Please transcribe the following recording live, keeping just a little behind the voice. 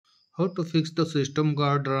How to fix the system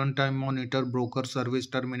guard runtime monitor broker service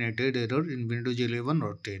terminated error in Windows 11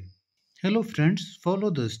 or 10. Hello friends, follow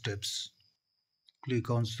the steps. Click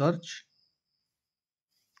on search,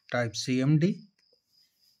 type cmd,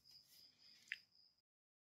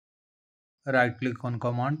 right click on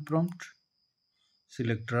command prompt,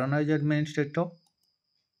 select run as administrator,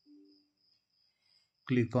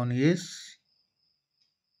 click on yes,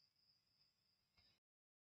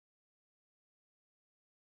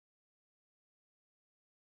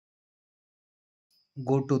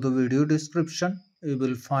 go to the video description, you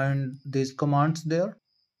will find these commands there.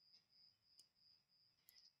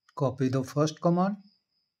 Copy the first command,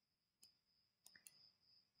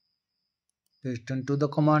 paste into the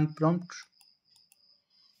command prompt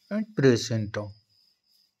and press enter.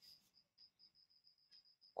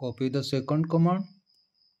 Copy the second command,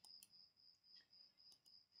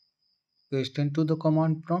 paste into the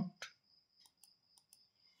command prompt,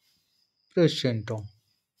 press enter.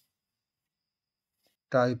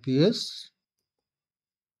 Type yes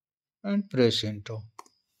and press enter.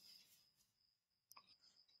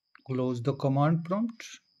 Close the command prompt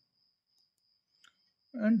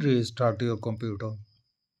and restart your computer.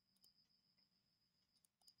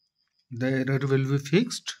 The error will be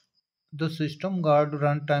fixed. The System Guard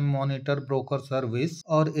Runtime Monitor Broker Service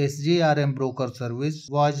or SgrmBroker service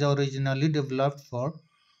was originally developed for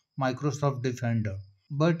Microsoft Defender,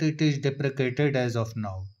 but it is deprecated as of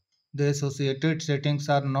now. The associated settings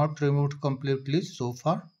are not removed completely so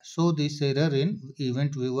far, so this error in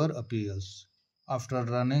Event Viewer appears. After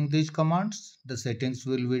running these commands, the settings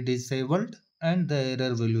will be disabled and the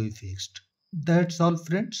error will be fixed. That's all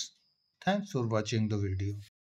friends. Thanks for watching the video.